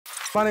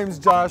My name is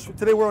Josh.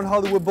 Today we're on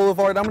Hollywood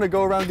Boulevard. I'm gonna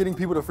go around getting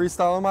people to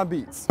freestyle on my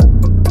beats.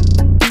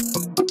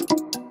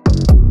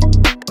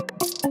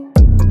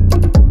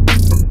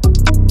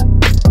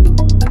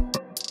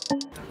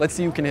 Let's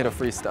see who can hit a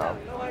freestyle.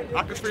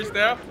 I can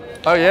freestyle.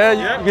 Oh yeah?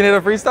 You can hit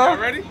a freestyle?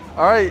 Y'all ready?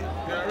 All right.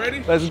 Y'all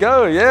ready? Let's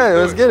go. Yeah,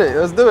 let's get it.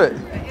 Let's do it.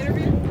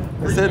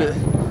 Let's hit it.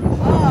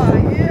 Oh,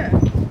 yeah.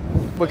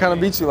 What kind of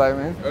beats you like,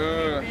 man?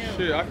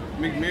 Shit,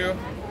 McMill.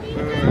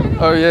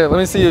 Oh yeah, let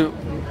me see you.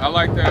 I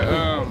like that,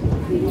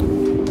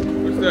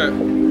 what's that?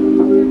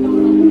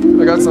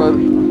 I got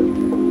some.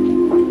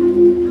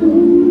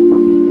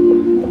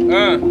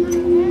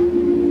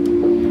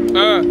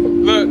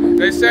 Look,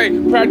 they say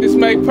practice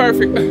make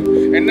perfect,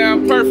 and now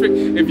I'm perfect.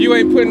 If you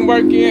ain't putting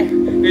work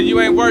in, then you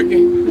ain't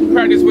working.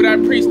 Practice what I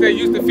preach, they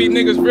used to feed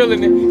niggas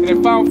reeling it. And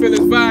if I don't feel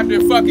this vibe,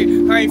 then fuck it.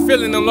 I ain't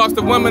feeling them. Lost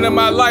a woman in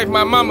my life,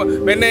 my mama,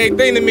 been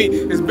everything to me.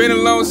 It's been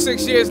alone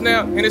 6 years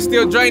now, and it's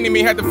still draining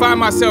me. Had to find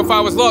myself,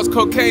 I was lost,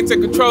 cocaine took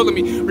control of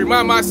me.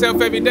 Remind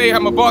myself every day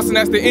I'm a boss and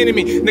that's the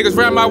enemy. Niggas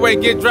round my way,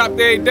 get dropped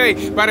every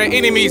day by their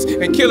enemies.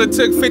 And killer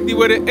took 50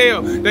 with an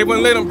L, they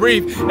wouldn't let them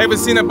breathe. Ever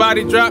seen a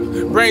body drop,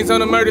 brains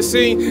on the murder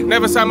scene?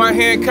 Never saw my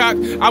hand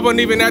cocked, I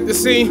wasn't even at the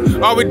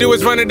scene. All we do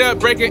is run it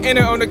up, break and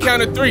enter on the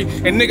count of 3.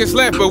 And niggas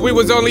left, but we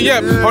was only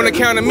up on the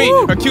count of me.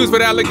 Accused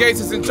with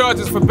allegations and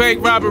charges for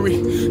bank robbery.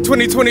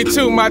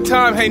 2022, my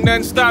time, ain't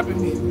nothing stopping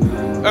me.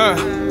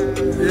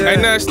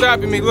 Ain't nothing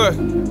stopping me, look.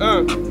 We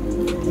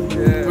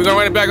gonna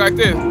run it back like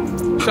this.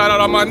 Shout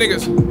out all my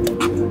niggas.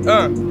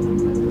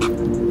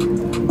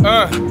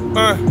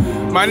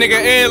 My nigga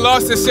Ed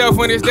lost himself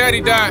when his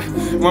daddy died.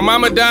 When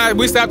mama died,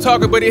 we stopped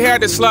talking, but he had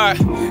to slide.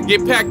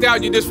 Get packed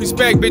out, you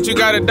disrespect, bitch, you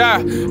gotta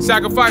die.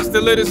 Sacrifice to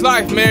live his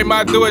life, marry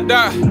my do or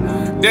die.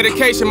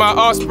 Dedication, my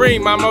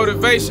offspring, my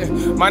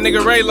motivation. My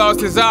nigga Ray lost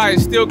his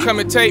eyes, still come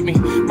and take me.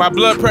 My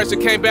blood pressure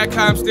came back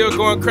high, I'm still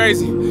going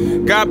crazy.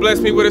 God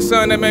blessed me with a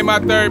son that made my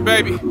 3rd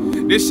baby.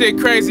 This shit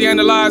crazy,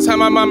 analyze how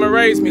my mama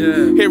raised me.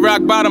 Hit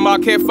rock bottom, I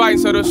kept fighting,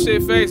 so those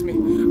shit phased me.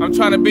 I'm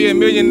trying to be a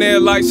millionaire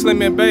like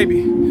Slim and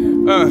Baby.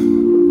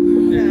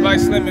 Like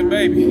Slim and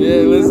Baby.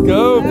 Yeah, let's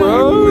go,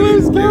 bro.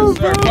 Let's go,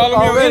 bro. Follow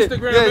me on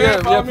Instagram,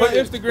 man. Follow me on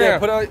Instagram.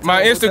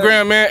 My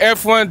Instagram, man,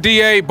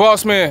 F1DA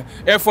Bossman.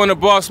 F1 the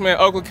Bossman,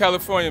 Oakland,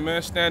 California,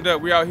 man. Stand up.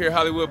 We out here,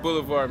 Hollywood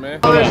Boulevard, man.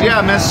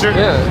 Yeah, mister.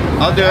 Yeah.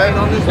 I'll do it.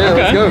 Yeah,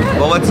 let's go.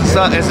 Well, what's the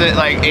song? Is it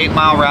like 8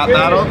 Mile Rap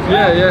Battle?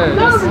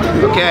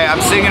 Yeah. Okay,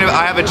 I'm singing.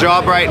 I have a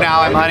job right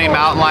now. I'm hunting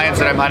mountain lions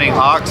and I'm hunting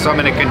hawks, so I'm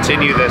going to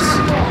continue this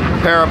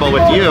parable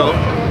with you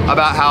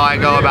about how I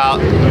go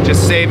about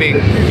just saving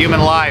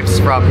human lives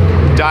from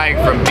dying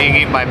from being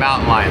eaten by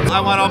mountain lions. I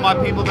want all my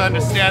people to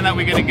understand that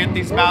we're gonna get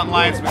these mountain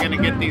lions, we're gonna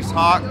get these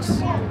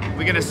hawks,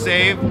 we're gonna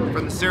save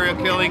from the serial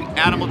killing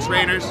animal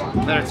trainers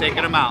that are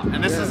taking them out.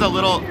 And this is a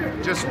little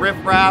just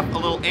riff-raff, a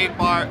little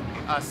 8-bar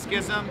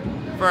schism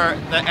for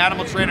the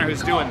animal trainer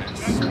who's doing this.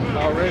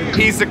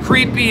 He's a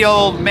creepy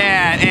old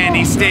man and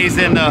he stays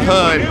in the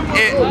hood.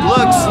 It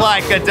looks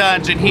like a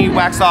dungeon, he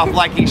whacks off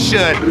like he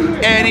should.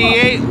 And he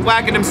ain't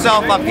whacking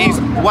himself up, he's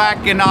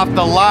whacking off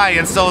the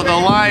lion so the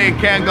lion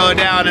can go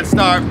down and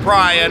start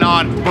prying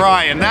on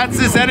Brian. That's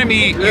his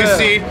enemy, you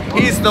see.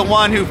 He's the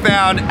one who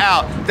found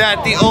out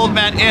that the old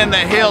man in the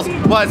hills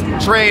was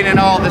training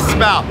all the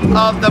spout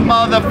of the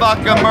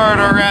motherfucker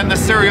murder and the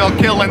serial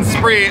killing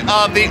spree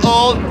of the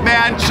old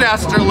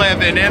Manchester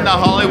living in the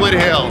Hollywood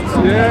Hills.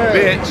 Yeah.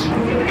 Bitch.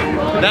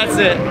 That's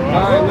it.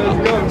 Alright, let's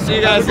go. See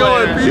you guys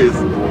later. Peace.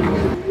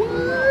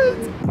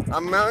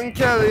 I'm out in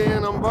Cali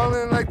and I'm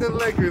ballin' like the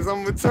Lakers.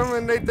 I'ma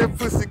terminate that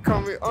pussy,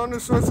 call me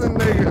Arnold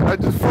Schwarzenegger. I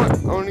just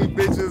fuck only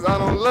bitches I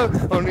don't love,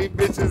 only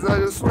bitches I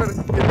just swear to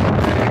get the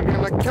bag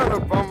and I count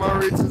up all my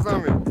riches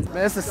on me.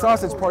 Man, it's a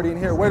sausage party in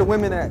here. Where the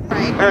women at?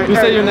 Right. You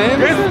say your name?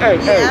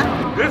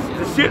 Yeah. This is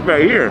the shit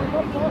right here.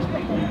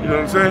 You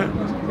know what I'm saying?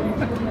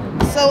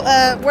 So,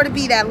 where the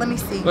beat at? Let me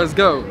see. Let's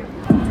go.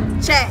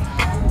 Check.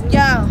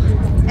 Yo.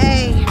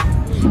 Hey.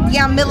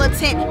 Yeah, I'm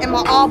militant and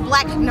my all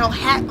black, no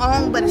hat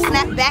on, but a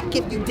snap back.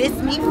 If you diss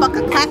me, fuck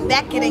a clap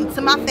back. It ain't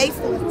to my face,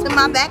 it's to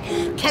my back.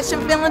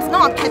 Catching feelings, no,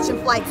 I'm catching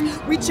flights.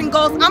 Reaching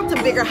goals, I'm to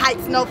bigger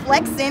heights. No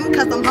flexing,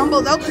 cause I'm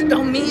humble though.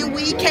 Don't mean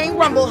we can't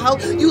rumble, ho.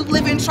 You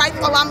living tripe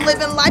while I'm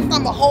living life.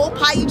 I'm a whole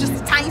pie, you just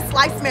a tiny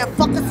slice. Man,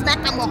 fuck a snack,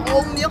 I'm a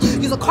whole meal.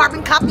 Use a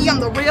carbon copy, I'm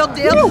the real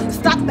deal.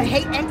 Stop the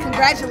hate and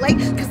congratulate,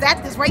 cause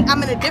at this rate,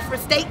 I'm in a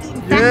different state.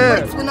 Eating fat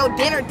plates with no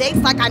dinner dates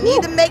like I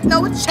need to make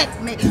no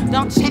checkmate.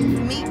 Don't check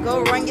for me,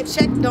 go run your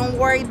check. Don't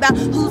worry about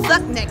who's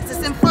up next.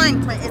 It's in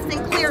fine print, it's in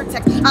clear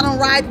text. I don't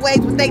ride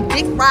waves with they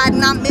dick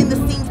riding. I'm in the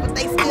scenes, but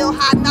they still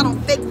hiding. I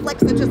don't fake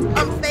flex, I just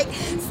unfake.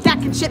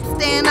 Stacking chips,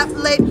 staying up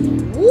late.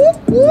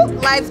 Whoop,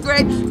 whoop, life's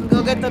great.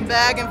 Go get the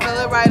bag and fill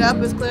it right up.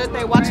 It's clear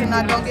they watching,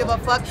 I don't give a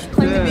fuck.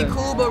 Claim to be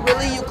cool, but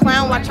really you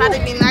clown. Why try to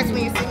be nice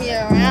when you see me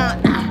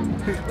around?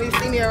 When you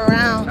see me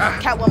around.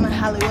 Catwoman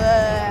Hollywood.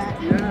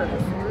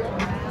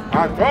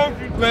 I told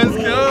you. Let's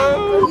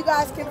go. You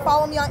guys can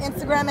follow me on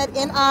Instagram at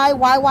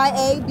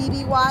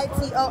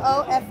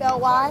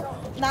NIYYABBYTOOFLY.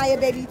 Naya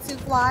Baby 2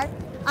 Fly.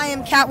 I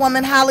am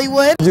Catwoman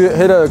Hollywood. Could you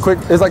hit a quick,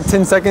 it's like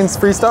 10 seconds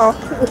freestyle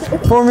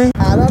for me?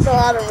 I don't know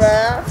how to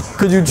rap.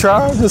 Could you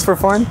try just for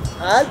fun?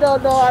 I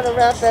don't know how to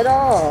rap at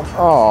all.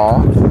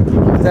 Aw.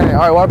 Dang. All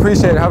right. Well, I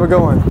appreciate it. Have a good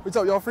one. What's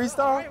up, y'all?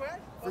 Freestyle?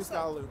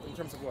 Freestyle in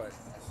terms of what?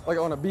 Like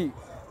on a beat.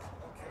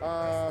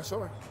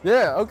 Sure.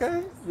 Yeah.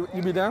 Okay.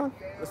 You be down?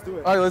 Let's do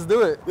it. All right. Let's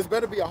do it. This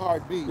better be a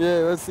hard beat.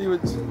 Yeah. Let's see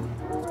what.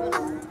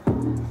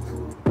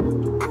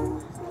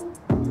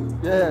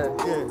 Yeah.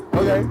 Yeah.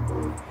 Okay.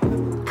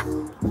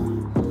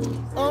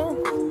 Oh,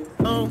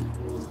 oh,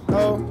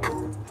 oh,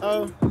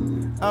 oh,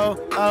 oh,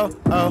 oh,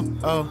 oh,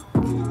 oh.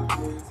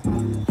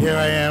 Here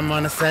I am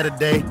on a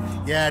Saturday.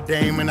 Yeah, I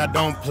dame and I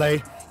don't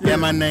play. Yeah,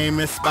 my name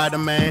is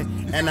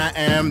Spider-Man, and I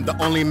am the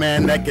only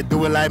man that can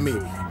do it like me.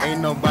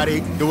 Ain't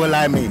nobody do it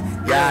like me.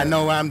 Yeah, I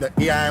know I'm the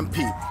EIMP.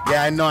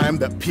 Yeah, I know I'm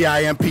the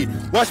PIMP.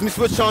 Watch me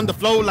switch on the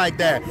flow like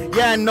that.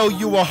 Yeah, I know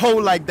you a hoe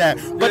like that,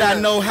 but I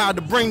know how to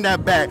bring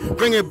that back.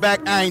 Bring it back,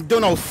 I ain't do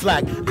no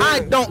slack. I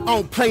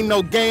don't play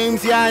no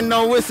games. Yeah, I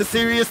know it's a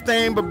serious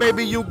thing, but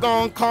baby, you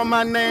gon' call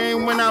my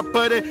name when I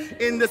put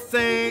it in the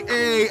same.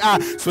 Hey, I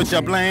switch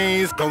up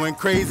lanes, going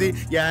crazy.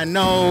 Yeah, I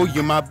know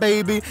you my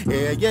baby.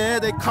 Yeah, yeah,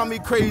 they call me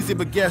crazy,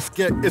 but guess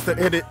it's the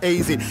edit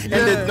easy. And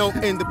there's no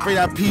in the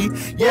VIP.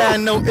 Yeah, I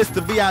know it's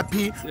the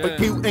VIP, but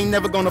you ain't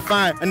never gonna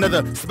find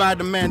another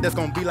Spider-Man that's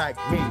gonna be like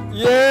me.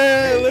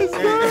 Yeah, let's go.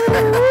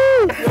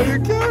 Yeah, you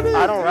killed it.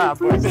 I don't rap,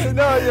 but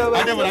no, yeah,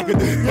 I did what I could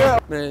do. Yeah.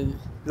 Man, you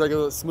like a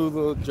little smooth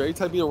little Dre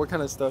type beat, or what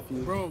kind of stuff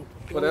you? Bro,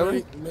 whatever.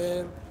 Right,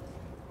 man,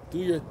 do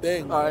your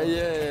thing. All right,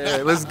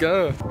 yeah, let's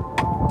go.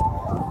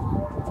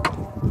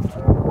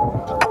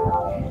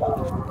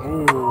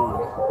 Ooh.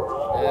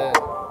 Yeah.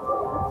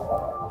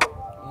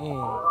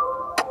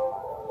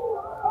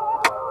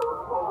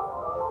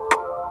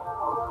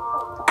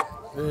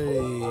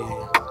 Hey.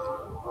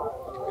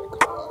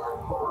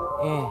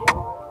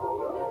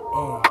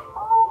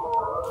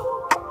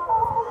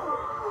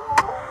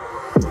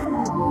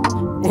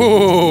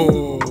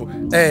 Ooh.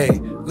 Hey,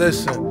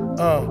 listen,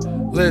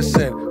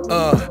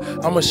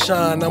 I'ma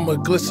shine, I'ma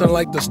glisten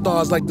like the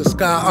stars, like the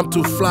sky. I'm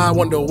too fly,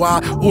 wonder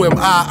why. Who am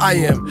I? I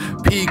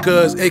am P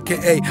Goods,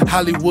 aka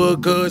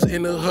Hollywood Goods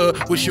in the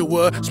hood. Wish you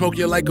would smoke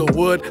you like a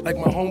wood, like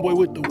my homeboy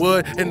with the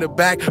wood in the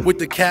back with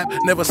the cap.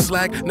 Never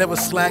slack, never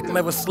slack,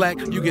 never slack.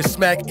 You get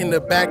smacked in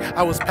the back.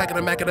 I was packing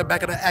the Mac in the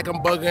back of the act.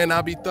 I'm bugging,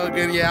 I be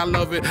thugging. Yeah, I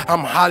love it. I'm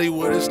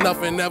Hollywood, it's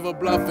nothing, never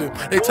bluffing.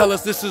 They tell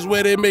us this is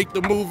where they make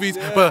the movies,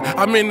 but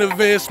I'm in the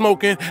van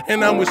smoking,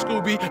 and I'm with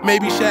Scooby,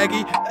 maybe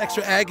Shaggy,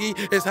 extra Aggie.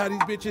 It's how these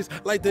bitches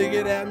like to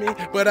get at me,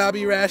 but I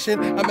be ration.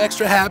 I'm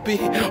extra happy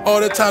all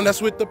the time.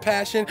 That's with the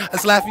passion.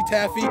 It's Laffy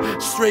Taffy,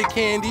 straight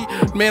candy.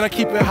 Man, I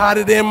keep it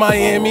hotter than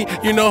Miami.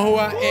 You know who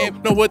I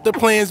am, know what the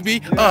plans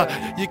be.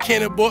 You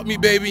can't abort me,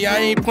 baby. I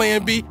ain't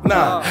playing B.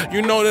 Nah,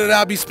 you know that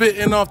I be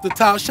spitting off the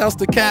top. Shouts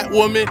to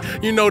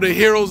Catwoman. You know the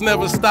heroes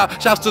never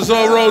stop. Shouts to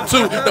Zorro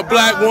too. The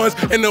black ones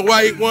and the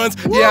white ones.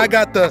 Yeah, I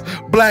got the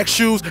black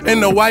shoes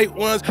and the white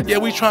ones. Yeah,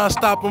 we trying to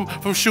stop them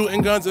from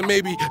shooting guns and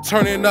maybe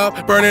turning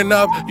up, burning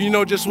up. You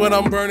know just what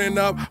I'm burning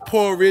up.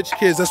 Poor rich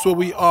kids, that's what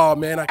we are,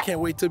 man. I can't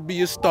wait to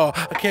be a star.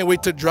 I can't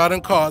wait to drive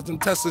them cars. Them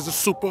Teslas are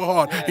super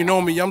hard. You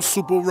know me, I'm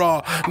super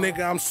raw.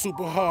 Nigga, I'm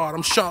super hard.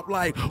 I'm sharp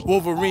like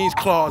Wolverine's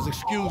claws.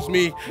 Excuse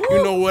me.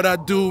 You know what I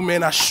do,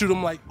 man. I shoot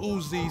them like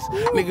Uzis.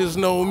 Niggas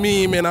know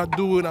me, man. I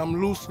do it,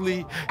 I'm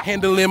loosely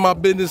handling my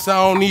business.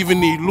 I don't even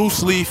need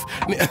loose leaf.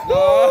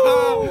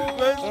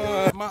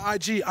 My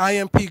IG,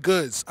 IMP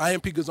Goods.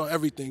 IMP Goods on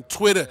everything.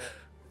 Twitter,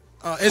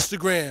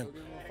 Instagram,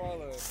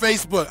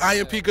 Facebook,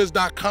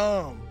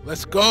 impgoods.com.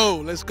 Let's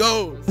go, let's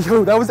go.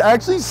 Yo, that was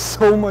actually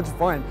so much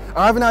fun.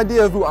 I have an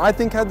idea of who I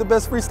think had the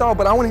best freestyle,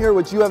 but I want to hear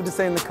what you have to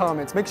say in the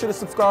comments. Make sure to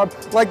subscribe,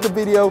 like the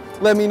video,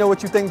 let me know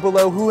what you think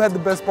below, who had the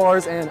best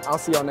bars, and I'll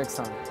see y'all next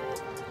time.